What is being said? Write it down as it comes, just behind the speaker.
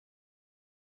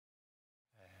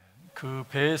그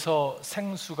배에서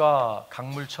생수가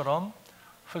강물처럼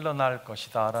흘러날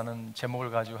것이다 라는 제목을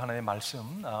가지고 하나의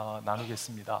말씀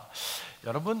나누겠습니다.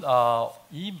 여러분,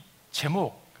 이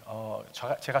제목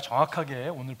제가 정확하게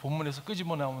오늘 본문에서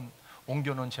끄집어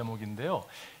옮겨놓은 제목인데요,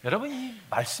 여러분 이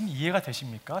말씀 이해가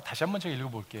되십니까? 다시 한번 제가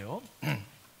읽어볼게요.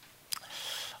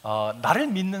 나를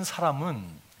믿는 사람은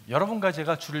여러분과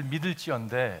제가 주를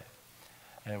믿을지언데,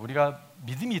 우리가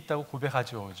믿음이 있다고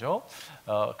고백하죠, 그죠?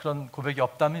 그런 고백이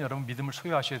없다면 여러분 믿음을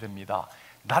소유하셔야 됩니다.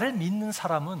 나를 믿는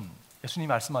사람은, 예수님이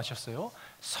말씀하셨어요,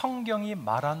 성경이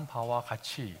말한 바와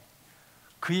같이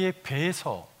그의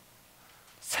배에서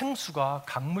생수가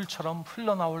강물처럼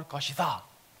흘러나올 것이다.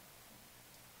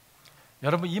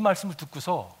 여러분 이 말씀을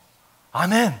듣고서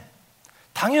아멘,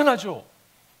 당연하죠.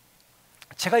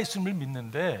 제가 예수님을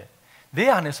믿는데 내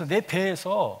안에서, 내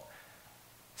배에서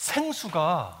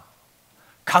생수가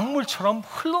강물처럼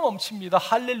흘러넘칩니다,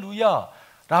 할렐루야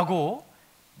라고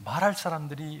말할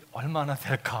사람들이 얼마나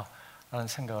될까라는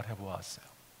생각을 해보았어요.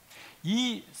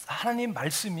 이 하나님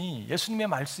말씀이, 예수님의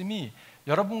말씀이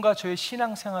여러분과 저의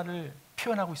신앙생활을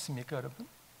표현하고 있습니까, 여러분?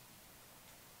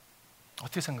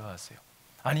 어떻게 생각하세요?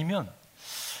 아니면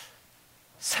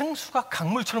생수가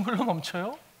강물처럼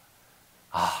흘러넘쳐요?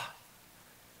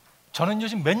 저는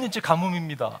요즘 몇 년째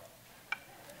가뭄입니다.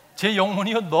 제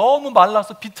영혼이요 너무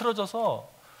말라서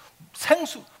비틀어져서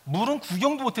물은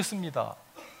구경도 못했습니다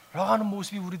라고 하는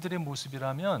모습이 우리들의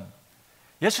모습이라면,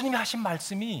 예수님이 하신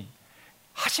말씀이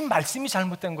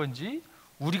잘못된 건지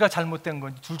우리가 잘못된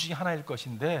건지 둘 중에 하나일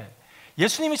것인데,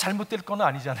 예수님이 잘못될 건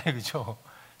아니잖아요, 그죠?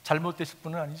 잘못되실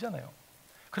분은 아니잖아요.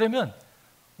 그러면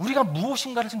우리가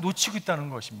무엇인가를 지금 놓치고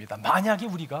있다는 것입니다. 만약에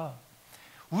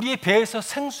우리의 배에서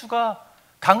생수가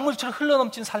강물처럼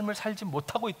흘러넘친 삶을 살지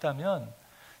못하고 있다면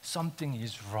something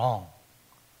is wrong.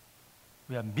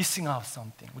 We are missing out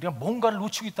something. 우리가 뭔가를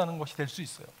놓치고 있다는 것이 될 수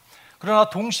있어요. 그러나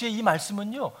동시에 이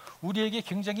말씀은요, 우리에게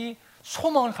굉장히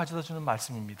소망을 가져다 주는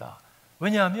말씀입니다.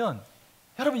 왜냐하면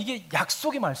여러분 이게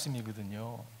약속의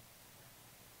말씀이거든요.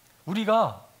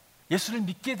 우리가 예수를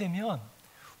믿게 되면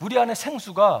우리 안에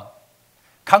생수가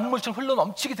강물처럼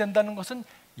흘러넘치게 된다는 것은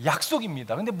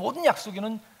약속입니다. 그런데 모든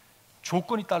약속에는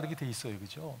조건이 따르게 돼 있어요,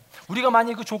 그죠? 우리가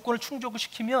만약에 그 조건을 충족을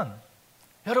시키면,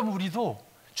 여러분 우리도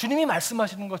주님이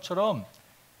말씀하시는 것처럼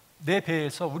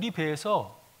우리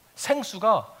배에서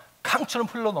생수가 강처럼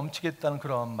흘러넘치겠다는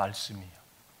그런 말씀이에요.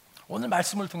 오늘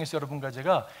말씀을 통해서 여러분과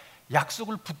제가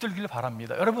약속을 붙들기를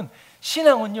바랍니다. 여러분,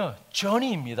 신앙은요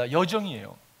journey입니다.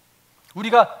 여정이에요.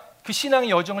 우리가 그 신앙의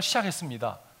여정을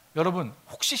시작했습니다. 여러분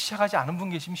혹시 시작하지 않은 분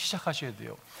계시면 시작하셔야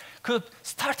돼요. 그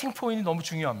스타팅 포인트이 너무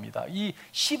중요합니다. 이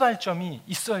시발점이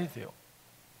있어야 돼요.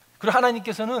 그리고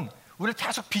하나님께서는 우리를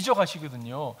계속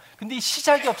빚어가시거든요. 근데 이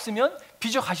시작이 없으면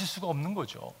빚어가실 수가 없는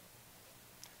거죠.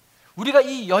 우리가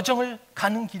이 여정을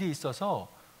가는 길에 있어서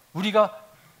우리가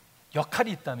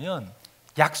역할이 있다면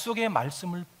약속의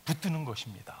말씀을 붙드는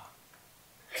것입니다.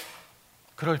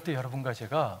 그럴 때 여러분과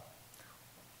제가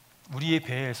우리의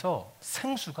배에서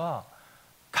생수가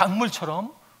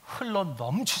강물처럼 흘러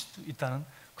넘칠 수 있다는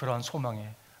그러한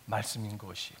소망의 말씀인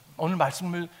것이에요. 오늘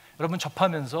말씀을 여러분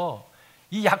접하면서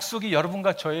이 약속이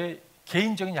여러분과 저의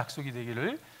개인적인 약속이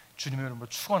되기를 주님의 이름으로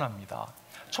축원합니다.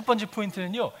 첫 번째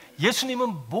포인트는요,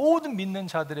 예수님은 모든 믿는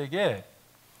자들에게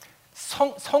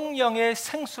성령의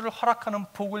생수를 허락하는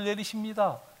복을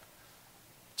내리십니다.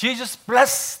 Jesus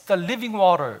bless the living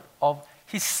water of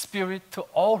His Spirit to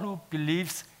all who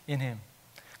believes in Him.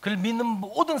 그를 믿는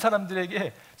모든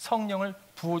사람들에게 성령을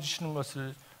부어주시는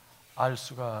것을 알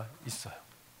수가 있어요.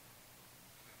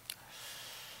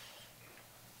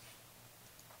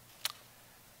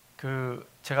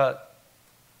 제가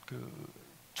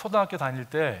초등학교 다닐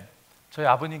때 저희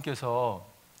아버님께서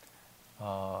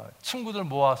친구들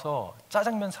모아서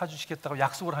짜장면 사주시겠다고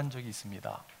약속을 한 적이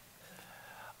있습니다.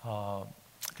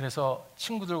 그래서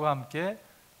친구들과 함께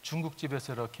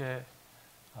중국집에서 이렇게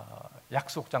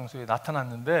약속 장소에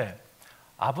나타났는데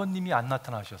아버님이 안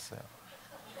나타나셨어요.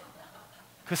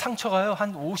 그 상처가요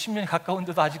한 50년이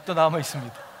가까운데도 아직도 남아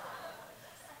있습니다.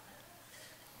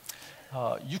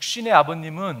 육신의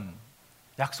아버님은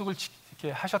약속을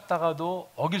이렇게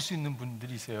하셨다가도 어길 수 있는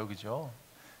분들이세요, 그죠?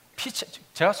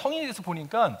 제가 성인이 돼서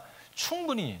보니까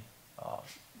충분히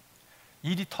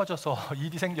일이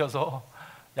생겨서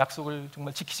약속을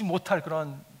정말 지키지 못할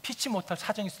그런 피치 못할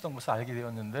사정이 있었던 것을 알게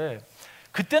되었는데,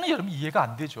 그때는 여러분 이해가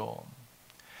안 되죠.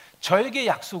 저에게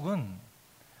약속은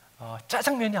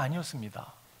짜장면이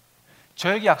아니었습니다.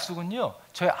 저에게 약속은요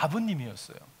저희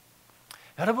아버님이었어요.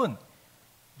 여러분,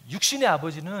 육신의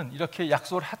아버지는 이렇게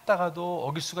약속을 했다가도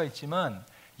어길 수가 있지만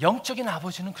영적인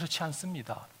아버지는 그렇지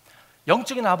않습니다.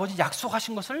 영적인 아버지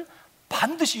약속하신 것을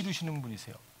반드시 이루시는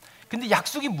분이세요. 근데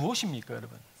약속이 무엇입니까,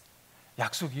 여러분?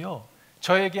 약속이요,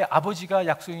 저에게 아버지가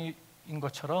약속인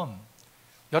것처럼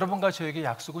여러분과 저에게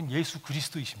약속은 예수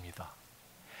그리스도이십니다.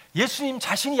 예수님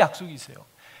자신이 약속이세요.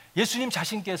 예수님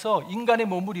자신께서 인간의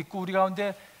몸을 입고 우리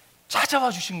가운데 찾아와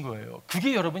주신 거예요.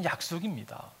 그게 여러분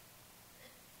약속입니다.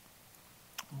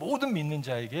 모든 믿는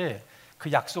자에게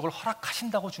그 약속을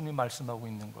허락하신다고 주님 말씀하고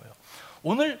있는 거예요.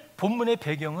 오늘 본문의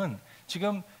배경은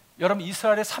지금 여러분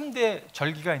이스라엘의 3대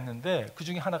절기가 있는데 그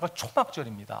중에 하나가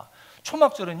초막절입니다.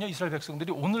 초막절은요, 이스라엘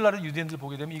백성들이 오늘날의 유대인들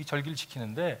보게 되면 이 절기를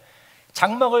지키는데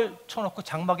장막을 쳐놓고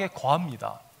장막에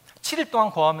거합니다. 7일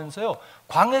동안 거하면서요,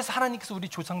 광야에서 하나님께서 우리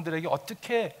조상들에게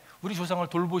어떻게 우리 조상을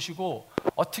돌보시고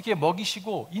어떻게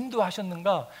먹이시고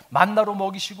인도하셨는가, 만나로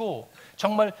먹이시고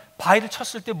정말 바위를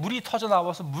쳤을 때 물이 터져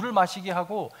나와서 물을 마시게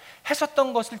하고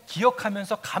했었던 것을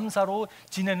기억하면서 감사로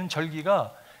지내는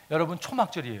절기가 여러분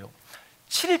초막절이에요.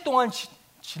 7일 동안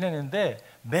지내는데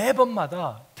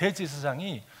매번마다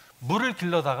대제사장이 물을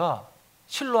길러다가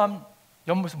실로암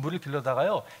연못에서 물을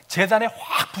길러다가요, 제단에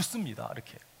확 붓습니다.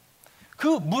 이렇게 그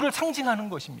물을 상징하는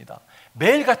것입니다.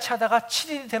 매일같이 하다가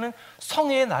 7일이 되는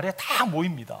성회의 날에 다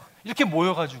모입니다. 이렇게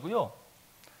모여가지고요,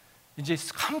 이제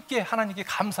함께 하나님께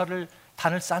감사를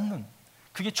단을 쌓는,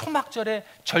 그게 초막절의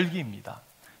절기입니다.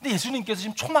 근데 예수님께서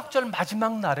지금 초막절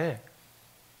마지막 날에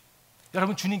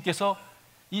여러분 주님께서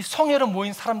이 성회로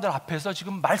모인 사람들 앞에서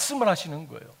지금 말씀을 하시는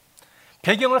거예요.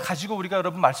 배경을 가지고 우리가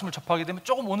여러분 말씀을 접하게 되면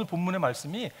조금 오늘 본문의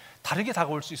말씀이 다르게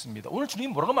다가올 수 있습니다. 오늘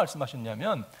주님이 뭐라고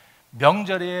말씀하셨냐면,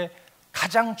 명절의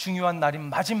가장 중요한 날인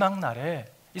마지막 날에,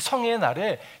 이 성회의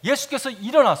날에 예수께서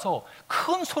일어나서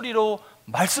큰 소리로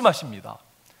말씀하십니다.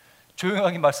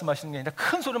 조용하게 말씀하시는 게 아니라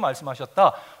큰 소리로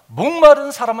말씀하셨다.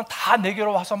 목마른 사람은 다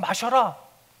내게로 와서 마셔라.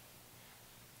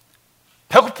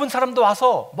 배고픈 사람도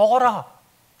와서 먹어라.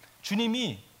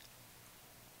 주님이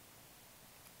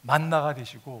만나가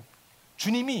되시고,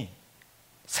 주님이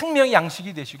생명의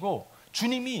양식이 되시고,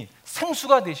 주님이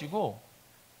생수가 되시고,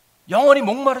 영원히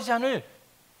목마르지 않을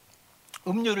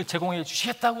음료를 제공해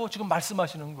주시겠다고 지금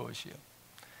말씀하시는 것이에요.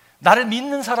 나를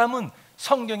믿는 사람은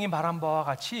성경이 말한 바와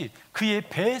같이 그의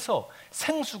배에서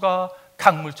생수가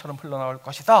강물처럼 흘러나올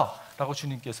것이다 라고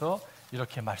주님께서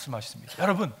이렇게 말씀하셨습니다.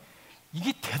 여러분,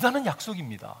 이게 대단한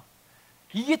약속입니다.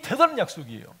 이게 대단한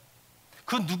약속이에요.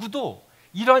 그 누구도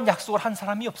이러한 약속을 한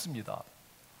사람이 없습니다.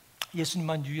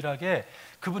 예수님만 유일하게,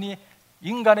 그분이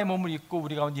인간의 몸을 입고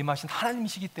우리 가운데 임하신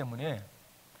하나님이시기 때문에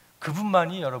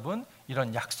그분만이 여러분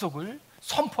이런 약속을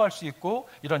선포할 수 있고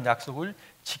이런 약속을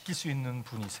지킬 수 있는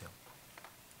분이세요.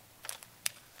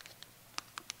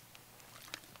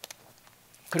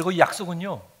 그리고 이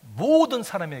약속은요, 모든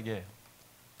사람에게,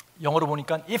 영어로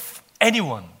보니까 if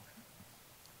anyone,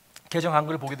 개정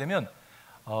한글을 보게 되면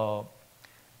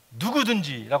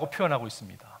누구든지라고 표현하고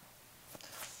있습니다.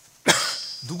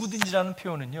 누구든지라는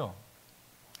표현은요,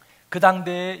 그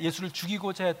당대에 예수를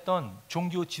죽이고자 했던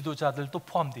종교 지도자들도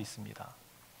포함되어 있습니다.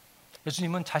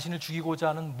 예수님은 자신을 죽이고자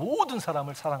하는 모든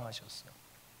사람을 사랑하셨어요.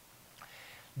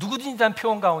 누구든지라는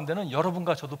표현 가운데는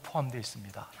여러분과 저도 포함되어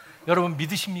있습니다. 여러분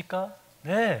믿으십니까?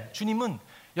 네, 주님은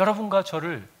여러분과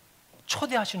저를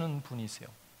초대하시는 분이세요.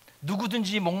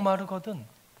 누구든지 목마르거든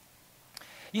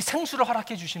이 생수를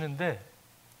허락해 주시는데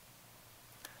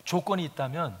조건이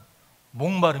있다면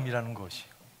목마름이라는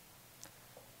것이에요.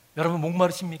 여러분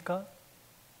목마르십니까?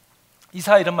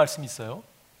 이사야 이런 말씀이 있어요.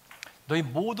 너희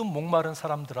모든 목마른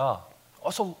사람들아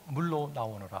어서 물로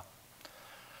나오너라.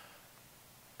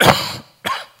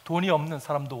 돈이 없는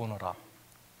사람도 오너라.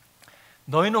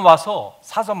 너희는 와서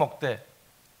사서 먹되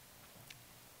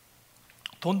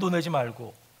돈도 내지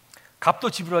말고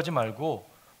값도 지불하지 말고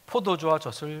포도주와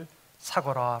젖을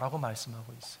사거라 라고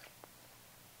말씀하고 있어요.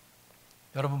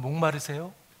 여러분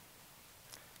목마르세요?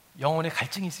 영혼의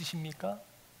갈증이 있으십니까?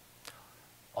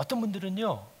 어떤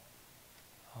분들은요,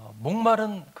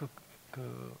 목마른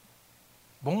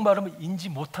목마름을 인지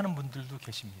못하는 분들도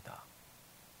계십니다.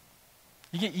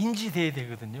 이게 인지돼야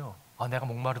되거든요. 아, 내가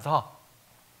목마르다.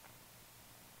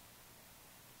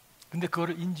 근데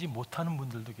그거를 인지 못하는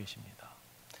분들도 계십니다.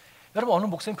 여러분, 어느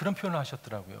목사님 그런 표현을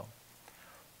하셨더라고요.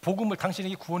 복음을,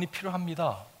 당신에게 구원이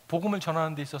필요합니다. 복음을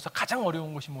전하는 데 있어서 가장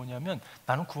어려운 것이 뭐냐면,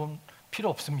 나는 구원 필요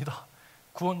없습니다.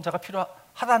 구원자가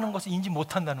필요하다는 것을 인지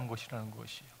못한다는 것이라는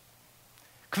것이에요.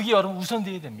 그게 여러분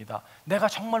우선되어야 됩니다. 내가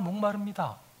정말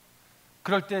목마릅니다.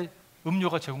 그럴 때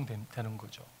음료가 제공되는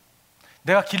거죠.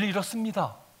 내가 길을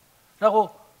잃었습니다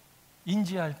라고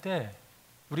인지할 때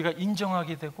우리가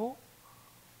인정하게 되고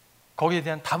거기에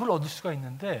대한 답을 얻을 수가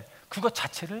있는데, 그것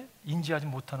자체를 인지하지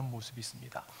못하는 모습이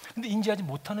있습니다. 근데 인지하지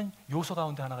못하는 요소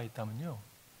가운데 하나가 있다면요,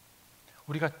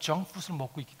 우리가 정푸드를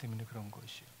먹고 있기 때문에 그런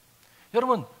것이에요.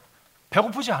 여러분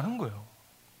배고프지 않은 거예요.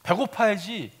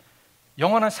 배고파야지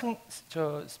영원한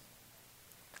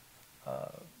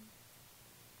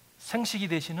생식이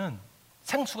되시는,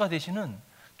 생수가 되시는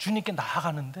주님께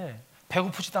나아가는데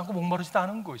배고프지도 않고 목마르지도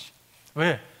않은 것이.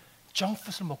 왜?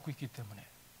 정푸드를 먹고 있기 때문에.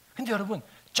 근데 여러분,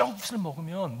 정푸드를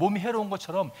먹으면 몸이 해로운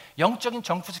것처럼 영적인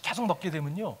정푸드를 계속 먹게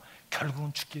되면요,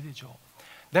 결국은 죽게 되죠.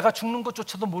 내가 죽는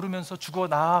것조차도 모르면서 죽음으로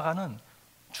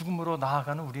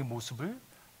나아가는 우리의 모습을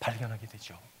발견하게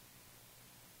되죠.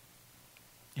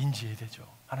 인지해야 되죠.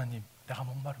 하나님, 내가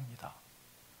목마릅니다.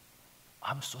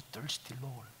 I'm so thirsty,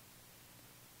 Lord.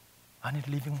 I need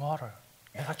living water.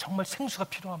 내가 정말 생수가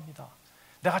필요합니다.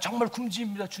 내가 정말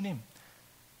굶주립니다, 주님.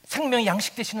 생명의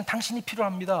양식 되시는 당신이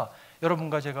필요합니다.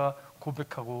 여러분과 제가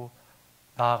고백하고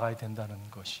나아가야 된다는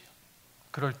것이요.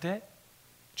 그럴 때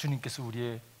주님께서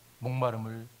우리의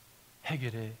목마름을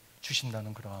해결해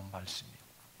주신다는 그러한 말씀이에요.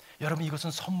 여러분, 이것은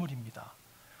선물입니다.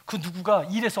 그 누구가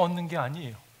일해서 얻는 게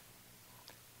아니에요.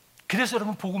 그래서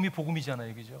여러분, 복음이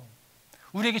복음이잖아요, 그죠?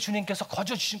 우리에게 주님께서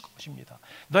거저 주신 것입니다.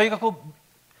 너희가 그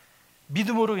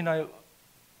믿음으로 인하여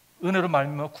은혜로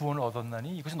말미암아 구원을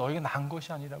얻었나니 이것은 너희가 난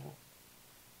것이 아니라고.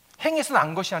 행해서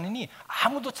난 것이 아니니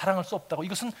아무도 자랑할 수 없다고.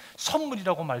 이것은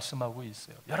선물이라고 말씀하고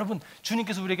있어요. 여러분,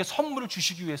 주님께서 우리에게 선물을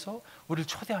주시기 위해서 우리를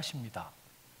초대하십니다.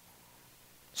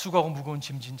 수고하고 무거운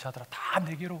짐진 자들아, 다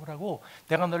내게로 오라고.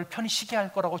 내가 너를 편히 쉬게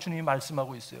할 거라고 주님이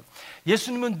말씀하고 있어요.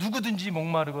 예수님은 누구든지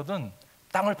목마르거든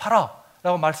땅을 팔아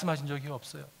라고 말씀하신 적이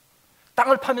없어요.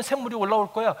 땅을 파면 샘물이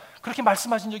올라올 거야, 그렇게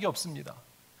말씀하신 적이 없습니다.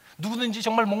 누구든지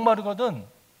정말 목마르거든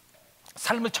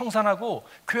삶을 청산하고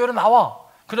교회로 나와,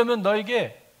 그러면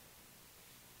너에게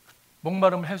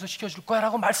목마름을 해소시켜 줄 거야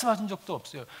라고 말씀하신 적도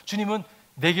없어요. 주님은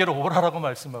내게로 오라라고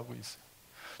말씀하고 있어요.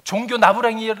 종교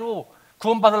나부랭이로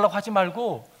구원받으려고 하지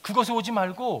말고, 그것에 오지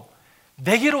말고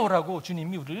내게로 오라고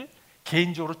주님이 우리를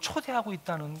개인적으로 초대하고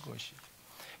있다는 것이에요.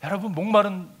 여러분,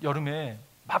 목마른 여름에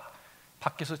막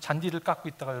밖에서 잔디를 깎고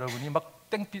있다가 여러분이 막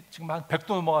땡빛, 지금 한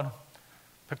 100도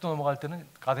넘어갈 때는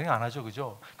가등이 안 하죠,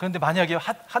 그죠? 그런데 만약에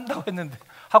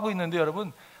하고 있는데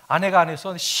여러분, 아내가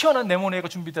안에서 시원한 레모네이드가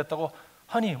준비됐다고,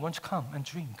 Honey, won't you come and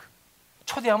drink?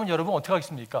 초대하면 여러분 어떻게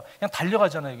하겠습니까? 그냥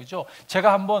달려가잖아요, 그죠?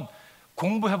 제가 한번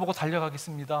공부해보고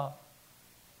달려가겠습니다.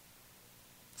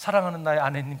 사랑하는 나의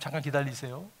아내님, 잠깐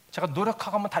기다리세요. 제가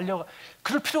노력하고 한번 달려가.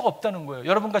 그럴 필요가 없다는 거예요.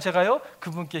 여러분과 제가요,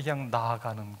 그분께 그냥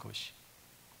나아가는 것이.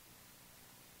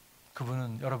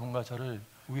 그분은 여러분과 저를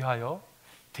위하여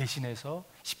대신해서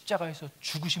십자가에서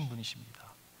죽으신 분이십니다.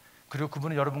 그리고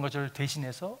그분은 여러분과 저를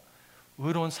대신해서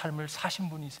의로운 삶을 사신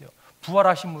분이세요.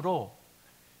 부활하심으로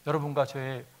여러분과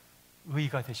저의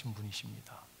의가 되신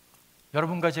분이십니다.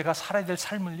 여러분과 제가 살아야 될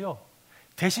삶을요,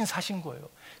 대신 사신 거예요.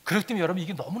 그렇기 때문에 여러분,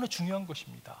 이게 너무나 중요한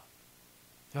것입니다.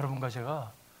 여러분과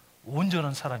제가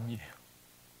온전한 사람이에요.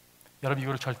 여러분,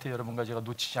 이거를 절대 여러분과 제가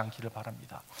놓치지 않기를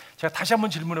바랍니다. 제가 다시 한번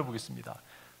질문해 보겠습니다.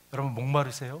 여러분,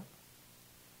 목마르세요?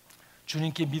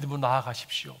 주님께 믿음으로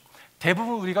나아가십시오.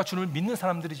 대부분 우리가 주님을 믿는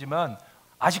사람들이지만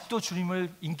아직도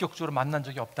주님을 인격적으로 만난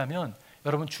적이 없다면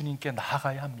여러분, 주님께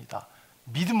나아가야 합니다.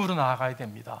 믿음으로 나아가야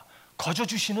됩니다. 거저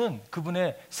주시는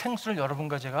그분의 생수를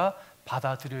여러분과 제가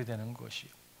받아들여야 되는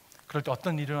것이에요. 그럴 때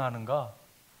어떤 일이 일어나는가?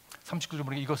 39절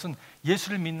보니까 이것은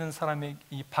예수를 믿는 사람이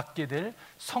받게 될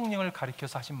성령을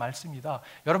가리켜서 하신 말씀이다.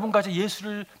 여러분과 제가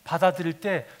예수를 받아들일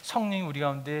때 성령이 우리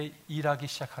가운데 일하기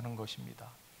시작하는 것입니다.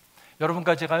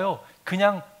 여러분과 제가요,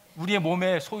 그냥 우리의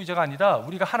몸의 소유자가 아니라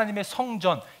우리가 하나님의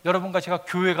성전, 여러분과 제가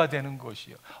교회가 되는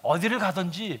것이에요. 어디를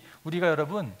가든지 우리가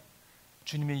여러분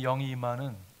주님의 영이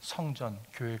임하는 성전,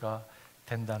 교회가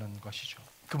된다는 것이죠.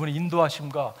 그분의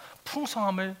인도하심과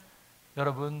풍성함을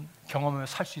여러분 경험하며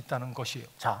살 수 있다는 것이에요.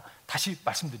 자, 다시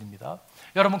말씀드립니다.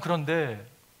 여러분, 그런데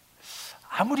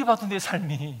아무리 봐도 내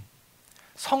삶이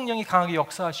성령이 강하게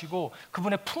역사하시고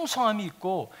그분의 풍성함이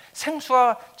있고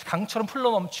생수가 강처럼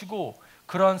흘러넘치고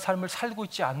그러한 삶을 살고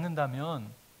있지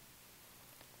않는다면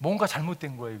뭔가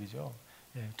잘못된 거예요, 그죠?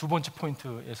 두 번째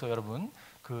포인트에서 여러분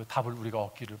그 답을 우리가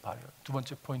얻기를 바라요. 두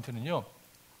번째 포인트는요,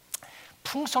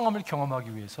 풍성함을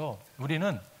경험하기 위해서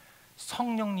우리는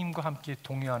성령님과 함께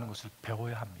동행하는 것을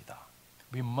배워야 합니다.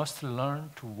 We must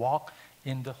learn to walk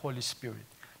in the Holy Spirit,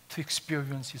 to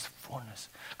experience His fullness.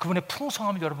 그분의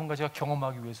풍성함을 여러분과 제가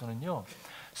경험하기 위해서는요,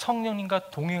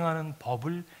 성령님과 동행하는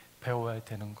법을 배워야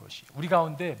되는 것이. 우리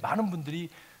가운데 많은 분들이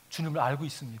주님을 알고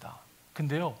있습니다.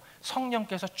 근데요,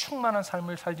 성령께서 충만한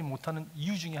삶을 살지 못하는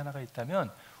이유 중에 하나가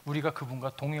있다면 우리가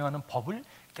그분과 동행하는 법을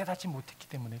깨닫지 못했기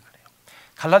때문에 그래요.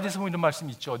 갈라디아서 보면 이런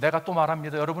말씀이 있죠. 내가 또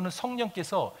말합니다. 여러분은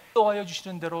성령께서 인도하여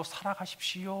주시는 대로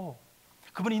살아가십시오.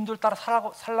 그분의 인도를 따라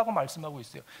살라고 말씀하고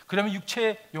있어요. 그러면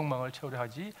육체의 욕망을 채우려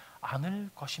하지 않을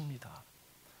것입니다.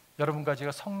 여러분과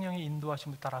제가 성령의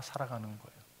인도하심을 따라 살아가는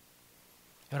거예요.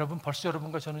 여러분, 벌써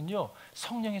여러분과 저는요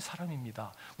성령의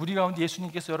사람입니다. 우리 가운데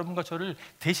예수님께서 여러분과 저를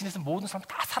대신해서 모든 사람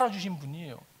다 살아주신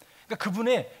분이에요. 그러니까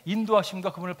그분의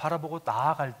인도하심과 그분을 바라보고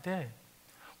나아갈 때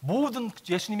모든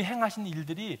예수님이 행하신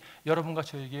일들이 여러분과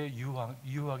저에게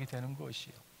유효하게 되는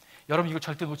것이에요. 여러분, 이거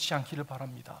절대 놓치지 않기를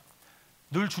바랍니다.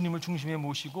 늘 주님을 중심에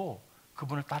모시고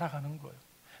그분을 따라가는 거예요.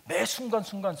 매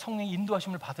순간순간 성령의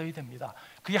인도하심을 받아야 됩니다.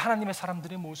 그게 하나님의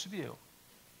사람들의 모습이에요.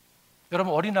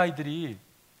 여러분, 어린아이들이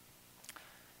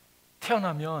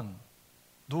태어나면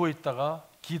누워있다가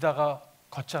기다가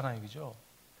걷잖아요, 그죠?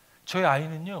 저희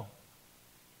아이는요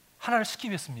하나를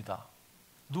스킵했습니다.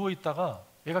 누워있다가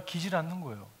얘가 기질 않는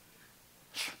거예요.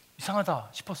 이상하다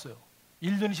싶었어요.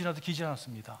 1년이 지나도 기질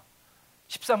않았습니다.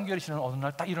 13개월이 지난 어느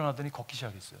날 딱 일어나더니 걷기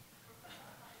시작했어요.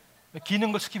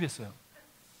 기는 걸 스킵했어요.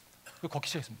 걷기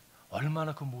시작했습니다.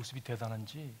 얼마나 그 모습이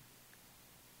대단한지.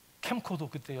 캠코더,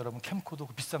 그때 여러분 캠코더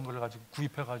그 비싼 걸 가지고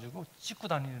구입해가지고 찍고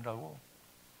다니느라고.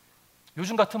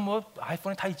 요즘 같은 뭐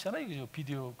아이폰에 다 있잖아요, 그죠?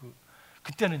 비디오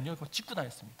그때는요 그거 찍고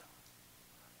다녔습니다.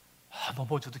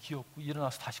 넘어져도 귀엽고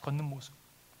일어나서 다시 걷는 모습.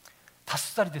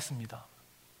 5살이 됐습니다.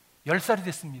 10살이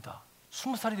됐습니다.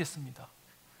 20살이 됐습니다.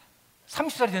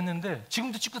 30살이 됐는데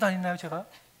지금도 찍고 다니나요, 제가?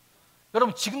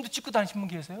 여러분, 지금도 찍고 다니시는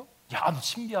분 계세요? 야, 너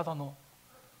신비하다, 너.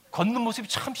 걷는 모습이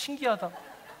참 신기하다.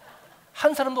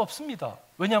 한 사람도 없습니다.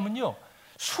 왜냐하면요,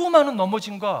 수많은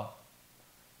넘어짐과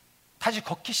다시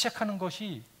걷기 시작하는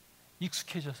것이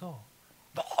익숙해져서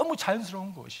너무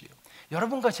자연스러운 것이에요.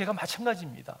 여러분과 제가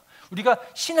마찬가지입니다. 우리가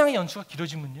신앙의 연수가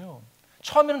길어지면요,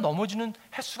 처음에는 넘어지는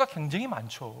횟수가 굉장히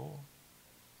많죠.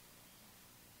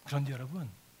 그런데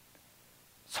여러분,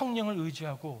 성령을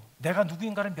의지하고 내가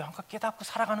누구인가를 명확하게 깨닫고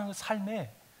살아가는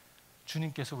삶에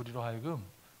주님께서 우리로 하여금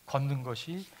걷는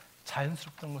것이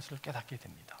자연스럽다는 것을 깨닫게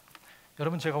됩니다.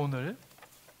 여러분, 제가 오늘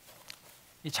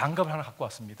이 장갑을 하나 갖고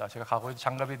왔습니다. 제가 과거에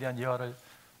장갑에 대한 예화를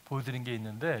보여드린 게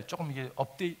있는데 조금 이게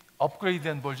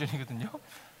업그레이드된 버전이거든요.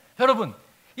 여러분,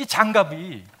 이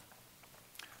장갑이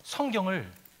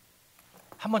성경을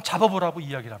한번 잡아보라고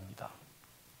이야기를 합니다.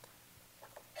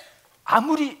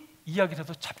 아무리 이야기를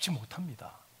해도 잡지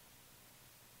못합니다.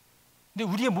 근데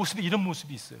우리의 모습에 이런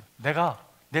모습이 있어요. 내가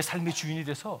내 삶의 주인이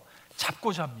돼서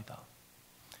잡고자 합니다.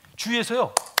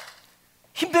 주위에서요,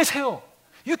 힘내세요.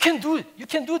 You can do it. You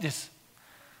can do this.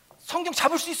 성경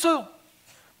잡을 수 있어요.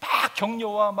 막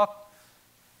격려와 막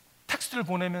텍스트를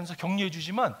보내면서 격려해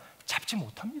주지만 잡지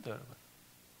못합니다, 여러분.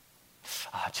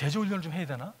 제자 훈련을 좀 해야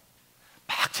되나?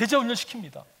 막 제자 훈련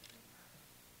시킵니다.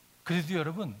 그래도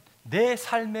여러분, 내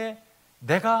삶에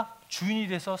내가 주인이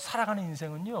돼서 살아가는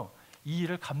인생은요, 이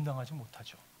일을 감당하지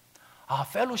못하죠.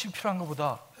 펠로십 필요한가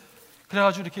보다.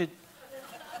 그래가지고 이렇게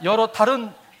여러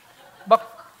다른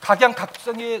막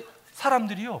각양각색의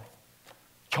사람들이요,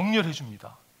 격려를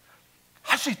해줍니다.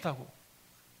 할 수 있다고.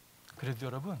 그래도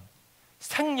여러분,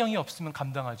 생명이 없으면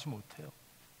감당하지 못해요.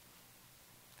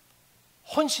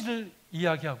 헌신을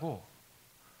이야기하고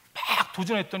막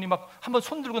도전했더니 막 한번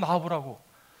손 들고 나와보라고.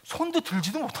 손도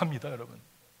들지도 못합니다, 여러분.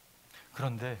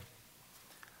 그런데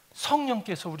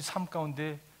성령께서 우리 삶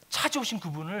가운데 찾아오신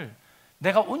그분을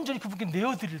내가 온전히 그분께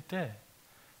내어드릴 때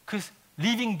그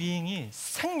리빙 비잉이,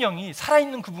 생명이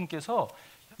살아있는 그분께서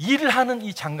일을 하는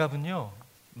이 장갑은요,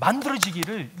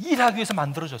 만들어지기를 일하기 위해서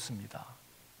만들어졌습니다.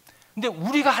 근데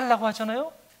우리가 하려고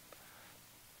하잖아요?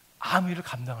 아무 일을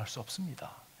감당할 수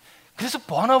없습니다. 그래서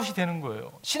번아웃이 되는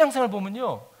거예요. 신앙생활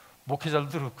보면요,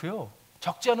 목회자들도 그렇고요,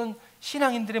 적지 않은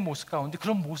신앙인들의 모습 가운데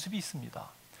그런 모습이 있습니다.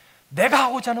 내가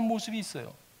하고자 하는 모습이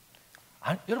있어요.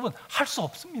 여러분, 할 수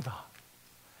없습니다.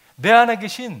 내 안에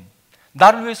계신,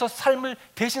 나를 위해서 삶을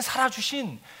대신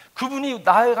살아주신 그분이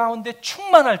나의 가운데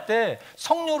충만할 때,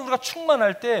 성령으로 우리가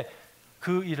충만할 때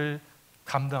그 일을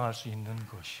감당할 수 있는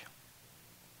것이요,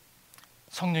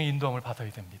 성령의 인도함을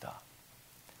받아야 됩니다.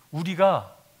 우리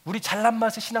잘난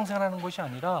맛에 신앙생활하는 것이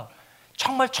아니라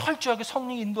정말 철저하게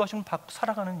성령의 인도하심을 받고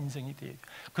살아가는 인생이 돼요.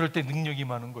 그럴 때 능력이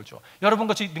많은 거죠.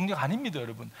 여러분과 제 능력 아닙니다,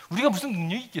 여러분. 우리가 무슨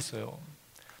능력이 있겠어요?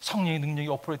 성령의 능력이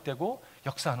어프로되고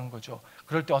역사하는 거죠.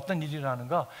 그럴 때 어떤 일이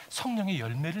일어나는가? 성령의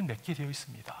열매를 맺게 되어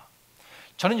있습니다.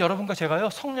 저는 여러분과 제가요,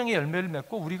 성령의 열매를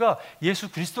맺고 우리가 예수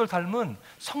그리스도를 닮은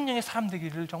성령의 사람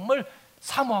되기를 정말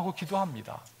사모하고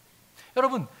기도합니다.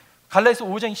 여러분, 갈라디아서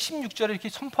 5장 16절에 이렇게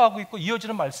선포하고 있고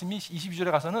이어지는 말씀이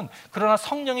 22절에 가서는 그러나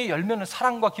성령의 열매는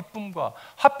사랑과 기쁨과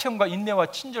화평과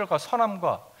인내와 친절과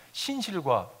선함과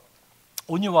신실과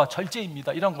온유와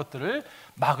절제입니다. 이런 것들을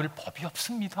막을 법이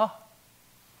없습니다.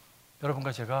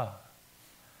 여러분과 제가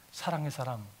사랑의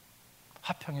사람,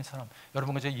 화평의 사람,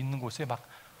 여러분과 제가 있는 곳에 막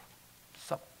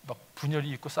분열이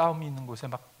있고 싸움이 있는 곳에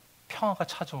막 평화가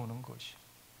찾아오는 것이,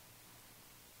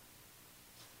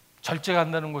 절제가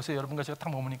안 되는 곳에 여러분과 제가 딱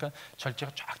머무니까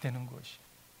절제가 쫙 되는 것이,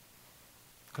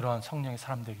 그러한 성령의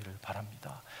사람 되기를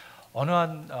바랍니다. 어느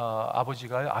한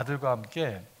아버지가 아들과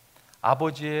함께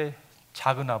아버지의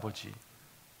작은 아버지,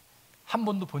 한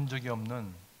번도 본 적이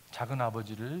없는 작은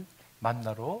아버지를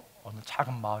만나러 어느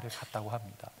작은 마을에 갔다고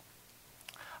합니다.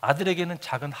 아들에게는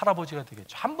작은 할아버지가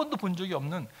되겠죠. 한 번도 본 적이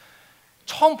없는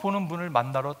처음 보는 분을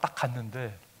만나러 딱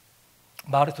갔는데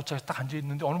마을에 도착해서 딱 앉아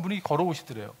있는데 어느 분이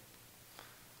걸어오시더래요.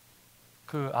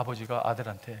 그 아버지가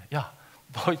아들한테, 야,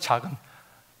 너희 작은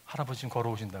할아버지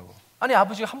걸어오신다고. 아니,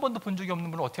 아버지가 한 번도 본 적이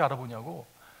없는 분을 어떻게 알아보냐고.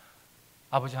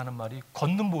 아버지 하는 말이,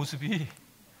 걷는 모습이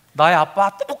나의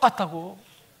아빠 똑같다고.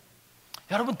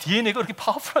 여러분, DNA가 그렇게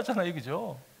파워풀하잖아요,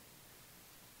 그죠?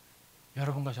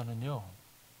 여러분과 저는요,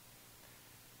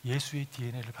 예수의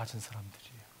DNA를 가진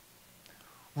사람들이에요.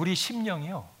 우리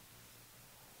심령이요,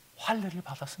 할례를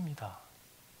받았습니다.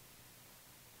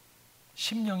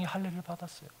 심령이 할례를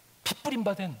받았어요. 핏부림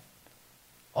받은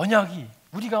언약이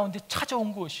우리 가운데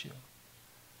찾아온 것이요.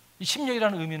 이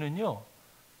심령이라는 의미는요,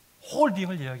 홀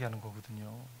비잉을 이야기하는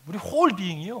거거든요. 우리 홀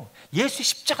비잉이요, 예수의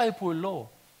십자가의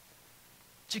보혈로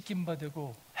찢긴 바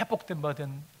되고 회복된 바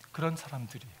된 그런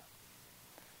사람들이에요.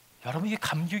 여러분, 이게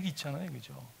감격이 있잖아요,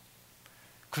 그죠?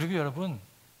 그리고 여러분,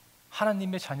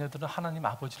 하나님의 자녀들은 하나님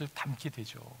아버지를 닮게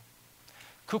되죠.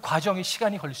 그 과정에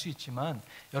시간이 걸릴 수 있지만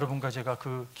여러분과 제가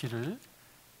그 길을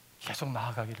계속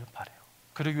나아가기를 바라요.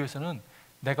 그러기 위해서는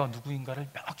내가 누구인가를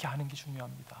명확히 아는 게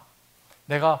중요합니다.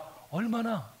 내가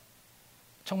얼마나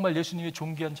정말 예수님의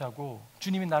존귀한 자고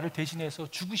주님이 나를 대신해서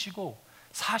죽으시고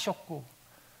사셨고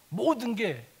모든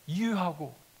게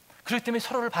유효하고, 그렇기 때문에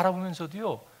서로를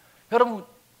바라보면서도요, 여러분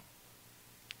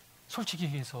솔직히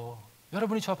얘기해서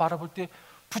여러분이 저 바라볼 때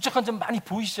부족한 점 많이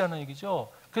보이시잖아요,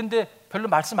 그죠? 그런데 별로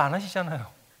말씀 안 하시잖아요.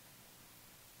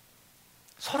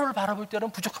 서로를 바라볼 때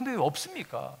여러분 부족한 게 왜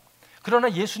없습니까?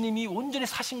 그러나 예수님이 온전히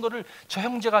사신 거를 저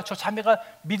형제가, 저 자매가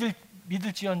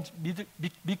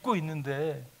믿고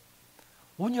있는데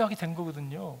온유하게 된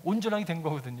거거든요. 온전하게 된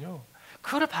거거든요.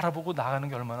 그거를 바라보고 나가는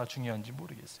게 얼마나 중요한지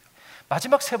모르겠어요.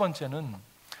 마지막 세 번째는,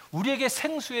 우리에게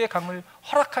생수의 강을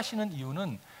허락하시는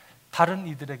이유는 다른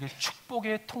이들에게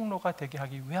축복의 통로가 되게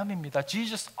하기 위함입니다.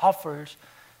 Jesus offers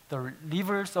the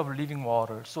rivers of living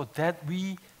water so that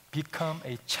we become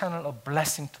a channel of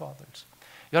blessing to others.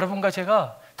 여러분과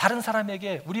제가 다른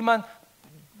사람에게 우리만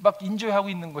막 인조하고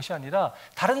있는 것이 아니라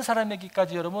다른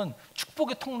사람에게까지 여러분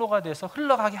축복의 통로가 돼서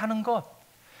흘러가게 하는 것,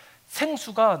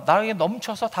 생수가 나에게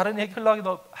넘쳐서 다른 에게 흘러가게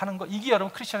하는 것, 이게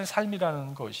여러분 크리스천의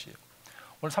삶이라는 것이에요.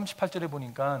 오늘 38절에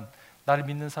보니까 나를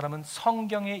믿는 사람은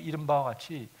성경에 이른 바와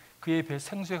같이 그의 배에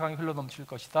생수의 강이 흘러 넘칠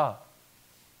것이다.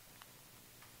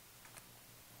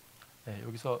 네,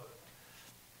 여기서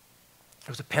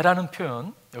배라는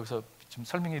표현 여기서 좀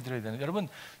설명해 드려야 되는데, 여러분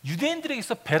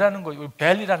유대인들에게서 배라는 거,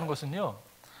 벨이라는 것은요,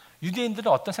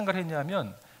 유대인들은 어떤 생각을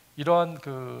했냐면 이러한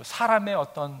그 사람의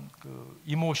어떤 그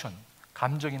이모션,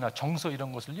 감정이나 정서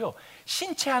이런 것을요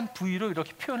신체 한 부위로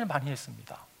이렇게 표현을 많이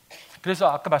했습니다.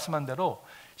 그래서 아까 말씀한 대로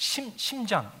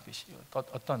심장,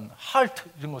 어떤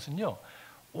heart 이런 것은요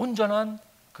온전한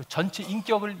그 전체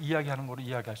인격을 이야기하는 거로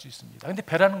이야기할 수 있습니다. 그런데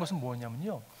배라는 것은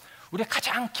뭐냐면요, 우리의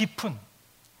가장 깊은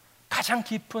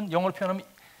영어로 표현하면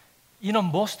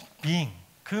innermost being,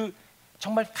 그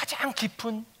정말 가장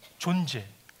깊은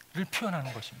존재를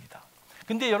표현하는 것입니다.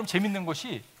 근데 여러분 재밌는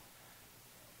것이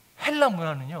헬라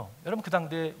문화는요, 여러분 그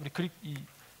당대 우리 그릭 이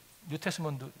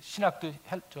뉴테스먼트 신학도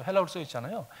헬라어로 써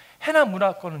있잖아요. 헬라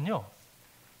문화권은요,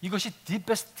 이것이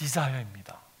deepest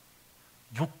desire입니다.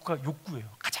 욕구예요.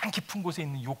 가장 깊은 곳에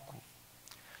있는 욕구.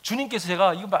 주님께서,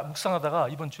 제가 이거 묵상하다가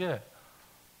이번 주에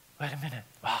wait a minute,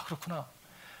 와 그렇구나.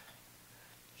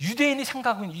 유대인이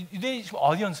생각하고 있는, 유대인이 지금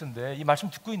어디언스인데 이 말씀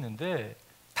듣고 있는데,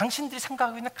 당신들이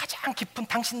생각하고 있는 가장 깊은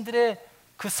당신들의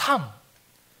그 삶,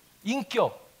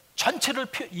 인격 전체를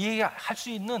이해할 수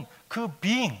있는 그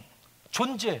being,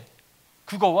 존재,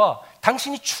 그거와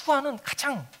당신이 추구하는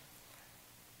가장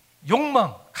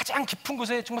욕망, 가장 깊은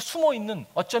곳에 정말 숨어 있는,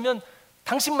 어쩌면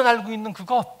당신만 알고 있는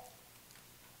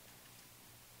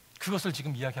그것을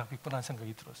지금 이야기하고 있구나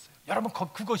생각이 들었어요. 여러분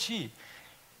그것이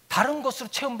다른 것으로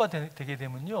체험되게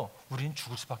되면요, 우리는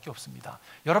죽을 수밖에 없습니다.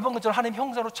 여러분 그처럼 하나님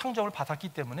형상으로 창조를 받았기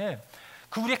때문에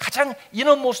그 우리의 가장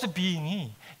innermost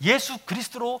being이 예수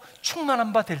그리스도로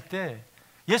충만한 바 될 때,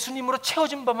 예수님으로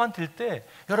채워진 바만 될 때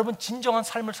여러분 진정한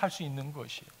삶을 살 수 있는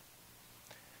것이에요.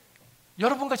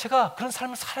 여러분과 제가 그런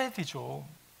삶을 살아야 되죠.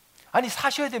 아니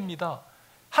사셔야 됩니다.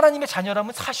 하나님의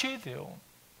자녀라면 사셔야 돼요.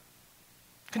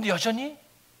 근데 여전히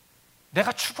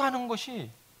내가 추구하는 것이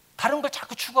다른 걸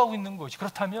자꾸 추구하고 있는 것이,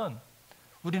 그렇다면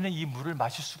우리는 이 물을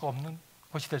마실 수가 없는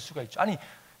것이 될 수가 있죠. 아니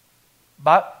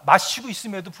마시고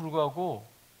있음에도 불구하고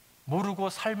모르고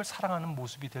삶을 살아가는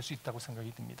모습이 될 수 있다고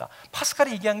생각이 듭니다.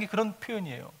 파스칼이 얘기한 게 그런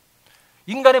표현이에요.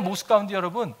 인간의 모습 가운데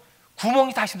여러분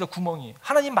구멍이 다 있습니다. 구멍이.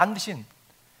 하나님 만드신,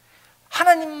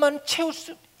 하나님만 채울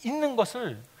수 있는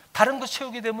것을 다른 것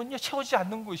채우게 되면요 채워지지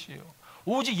않는 것이에요.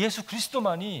 오직 예수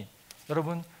그리스도만이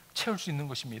여러분 채울 수 있는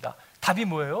것입니다. 답이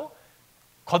뭐예요?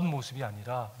 겉모습이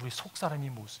아니라 우리 속사람의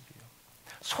모습이에요.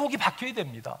 속이 바뀌어야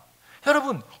됩니다.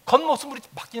 여러분 겉모습 우리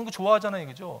바뀌는 거 좋아하잖아요,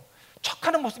 그죠?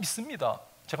 척하는 모습 있습니다.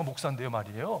 제가 목사인데요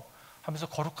말이에요 하면서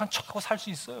거룩한 척하고 살 수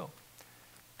있어요.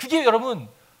 그게 여러분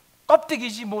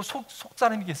껍데기지 뭐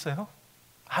속사람이겠어요?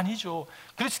 아니죠.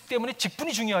 그렇기 때문에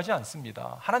직분이 중요하지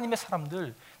않습니다. 하나님의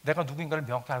사람들, 내가 누구인가를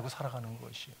명확히 알고 살아가는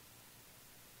것이에요.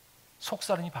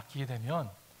 속사람이 바뀌게 되면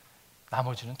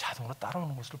나머지는 자동으로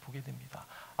따라오는 것을 보게 됩니다.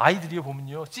 아이들이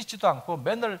보면요 씻지도 않고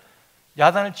맨날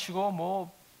야단을 치고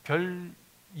뭐 별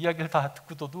이야기를 다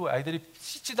듣고도 아이들이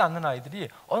씻지도 않는 아이들이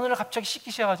어느 날 갑자기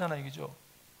씻기 시작하잖아요, 그죠?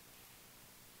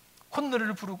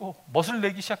 콧노래를 부르고 멋을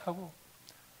내기 시작하고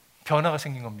변화가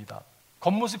생긴 겁니다.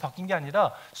 겉모습이 바뀐 게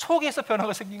아니라 속에서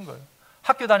변화가 생긴 거예요.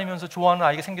 학교 다니면서 좋아하는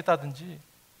아이가 생겼다든지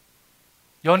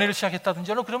연애를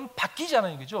시작했다든지 그러면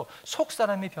바뀌잖아요, 그죠?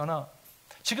 속사람의 변화.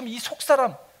 지금 이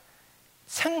속사람,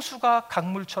 생수가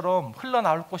강물처럼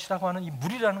흘러나올 것이라고 하는 이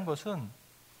물이라는 것은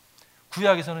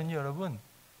구약에서는요 여러분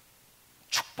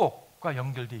축복과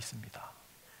연결되어 있습니다.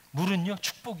 물은요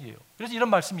축복이에요. 그래서 이런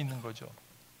말씀이 있는 거죠.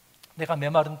 내가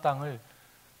메마른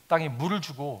땅에 물을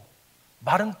주고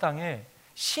마른 땅에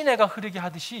시내가 흐르게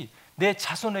하듯이 내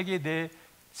자손에게 내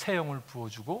새 영을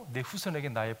부어주고 내 후손에게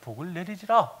나의 복을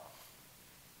내리리라.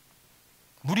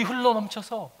 물이 흘러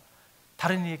넘쳐서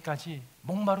다른 이에까지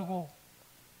목마르고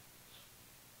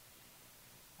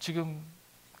지금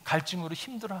갈증으로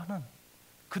힘들어하는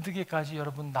그들에게까지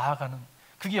여러분 나아가는,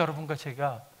 그게 여러분과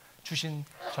제가 주신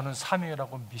저는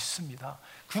사명이라고 믿습니다.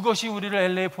 그것이 우리를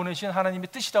LA에 보내신 하나님의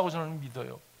뜻이라고 저는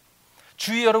믿어요.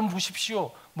 주위 여러분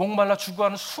보십시오. 목말라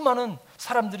죽어가는 수많은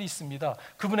사람들이 있습니다.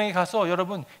 그분에게 가서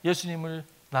여러분 예수님을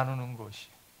나누는 것이,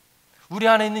 우리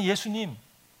안에 있는 예수님,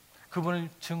 그분을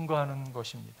증거하는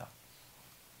것입니다.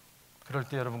 그럴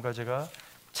때 여러분과 제가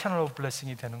채널 오브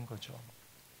블레싱이 되는 거죠.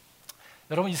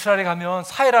 여러분 이스라엘에 가면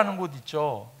사해라는 곳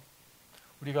있죠.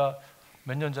 우리가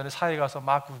몇 년 전에 사해 가서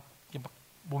막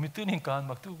몸이 뜨니까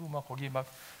막 뜨고 막 거기 막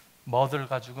머들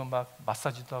가지고 막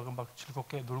마사지도 하고 막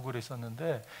즐겁게 놀고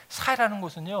그랬었는데, 사해라는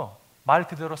곳은요 말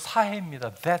그대로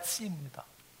사해입니다. Dead Sea입니다.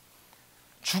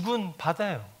 죽은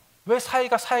바다예요. 왜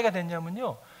사해가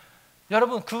됐냐면요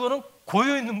여러분 그거는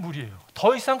고여있는 물이에요.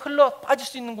 더 이상 흘러 빠질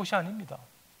수 있는 곳이 아닙니다.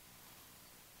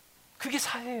 그게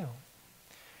사해예요.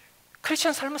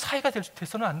 크리스천 삶은 사해가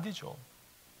돼서는 안 되죠.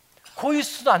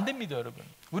 고있어도 안 됩니다. 여러분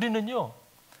우리는요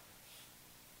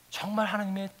정말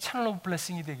하나님의 채널 오브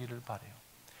블레싱이 되기를 바라요.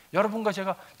 여러분과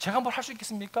제가 뭘 할 수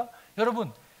있겠습니까?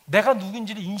 여러분 내가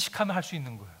누구인지를 인식하면 할 수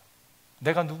있는 거예요.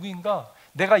 내가 누구인가,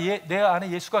 내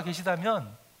안에 예수가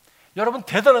계시다면 여러분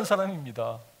대단한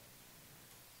사람입니다.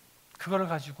 그거를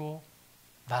가지고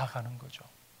나아가는 거죠.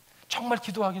 정말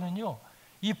기도하기는요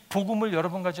이 복음을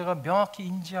여러분과 제가 명확히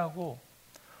인지하고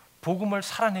복음을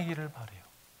살아내기를 바라요.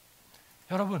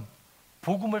 여러분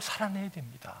복음을 살아내야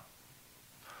됩니다.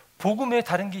 복음에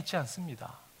다른 게 있지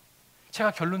않습니다.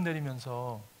 제가 결론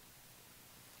내리면서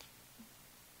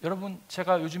여러분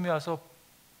제가 요즘에 와서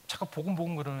자꾸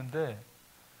복음 그러는데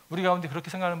우리 가운데 그렇게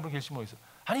생각하는 분 계시면 있어요.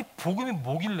 아니 복음이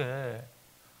뭐길래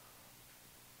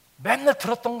맨날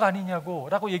들었던 거 아니냐고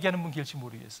라고 얘기하는 분 계실지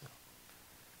모르겠어요.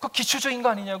 그거 기초적인 거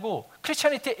아니냐고,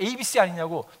 크리스찬이티 ABC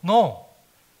아니냐고. No,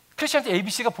 크리스찬이티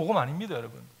ABC가 복음 아닙니다.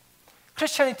 여러분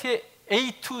크리스찬이티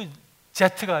A to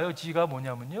Z가요, G가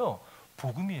뭐냐면요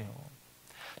복음이에요.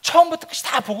 처음부터 끝이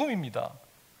다 복음입니다.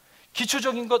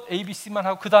 기초적인 것 ABC만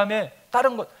하고 그 다음에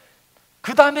다른 것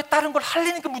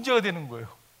하려니까 문제가 되는 거예요.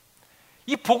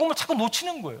 이 복음을 자꾸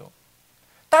놓치는 거예요.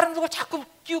 다른 걸 자꾸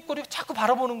끼웃거리고 자꾸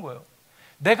바라보는 거예요.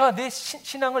 내가 내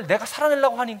신앙을 내가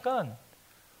살아내려고 하니까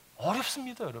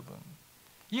어렵습니다. 여러분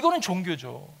이거는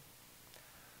종교죠.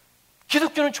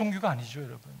 기독교는 종교가 아니죠.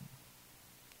 여러분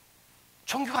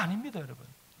종교가 아닙니다. 여러분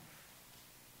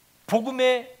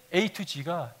복음의 A to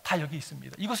G가 다 여기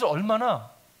있습니다. 이것을 얼마나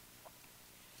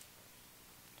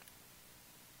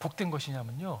복된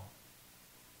것이냐면요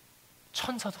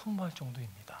천사도 흠모할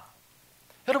정도입니다.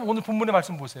 여러분 오늘 본문의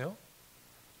말씀 보세요.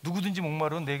 누구든지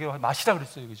목마르면 내게 마시라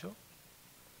그랬어요, 그죠?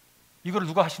 이걸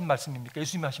누가 하신 말씀입니까?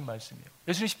 예수님이 하신 말씀이에요.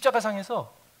 예수님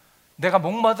십자가상에서 내가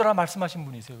목마르라 말씀하신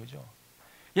분이세요, 그죠?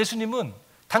 예수님은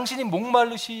당신이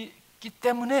목마르시기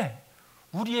때문에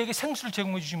우리에게 생수를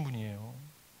제공해 주신 분이에요.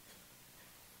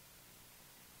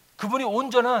 그분이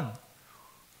온전한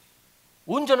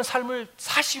삶을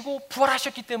사시고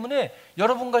부활하셨기 때문에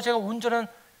여러분과 제가 온전한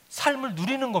삶을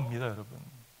누리는 겁니다, 여러분.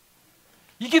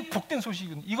 이게 복된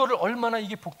소식은, 이거를 얼마나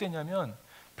이게 복되냐면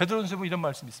베드로전서에 보면 이런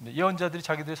말씀이 있습니다. 예언자들이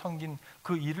자기들이 섬긴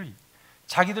그 일을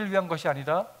자기들을 위한 것이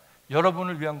아니라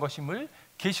여러분을 위한 것임을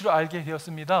계시로 알게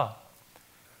되었습니다.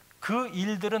 그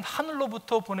일들은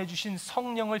하늘로부터 보내주신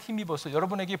성령을 힘입어서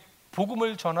여러분에게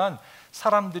복음을 전한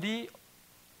사람들이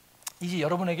이제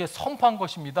여러분에게 선포한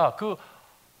것입니다. 그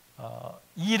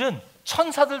일은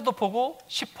천사들도 보고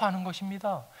싶어하는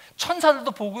것입니다.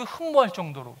 천사들도 보고 흠모할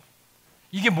정도로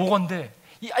이게 뭐건데,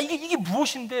 이게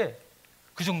무엇인데,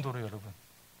 그 정도로 여러분.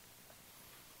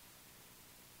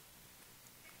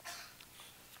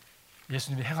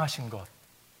 예수님이 행하신 것,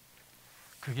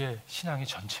 그게 신앙의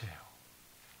전체예요.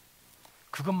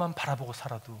 그것만 바라보고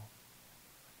살아도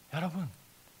여러분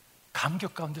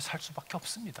감격 가운데 살 수밖에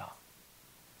없습니다.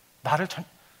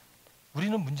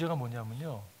 우리는 문제가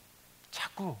뭐냐면요,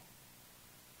 자꾸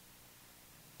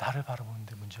나를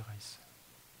바라보는데 문제가 있어요.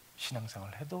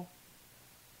 신앙생활을 해도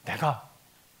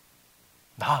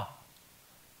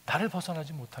나를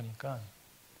벗어나지 못하니까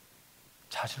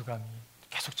자질감이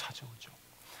계속 찾아오죠.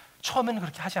 처음에는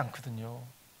그렇게 하지 않거든요.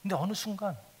 근데 어느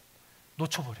순간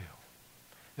놓쳐버려요.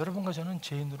 여러분과 저는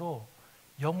죄인으로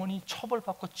영원히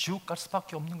처벌받고 지옥 갈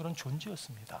수밖에 없는 그런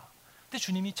존재였습니다. 근데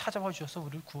주님이 찾아와 주셔서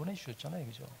우리를 구원해 주셨잖아요,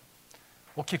 그죠?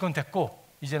 오케이, 그건 됐고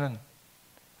이제는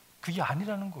그게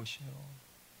아니라는 것이에요.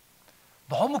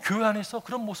 너무 교회 안에서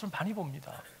그런 모습을 많이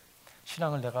봅니다.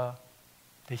 신앙을 내가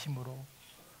내 힘으로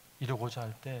이루고자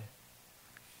할 때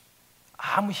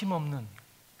아무 힘 없는,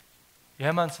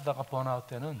 얘만 쓰다가 번아웃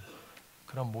되는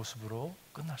그런 모습으로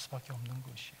끝날 수밖에 없는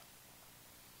것이에요.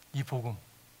 이 복음,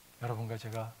 여러분과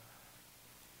제가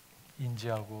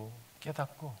인지하고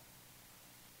깨닫고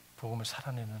복음을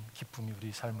살아내는 기쁨이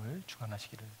우리 삶을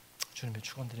주관하시기를 주님의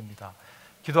축원드립니다.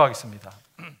 기도하겠습니다.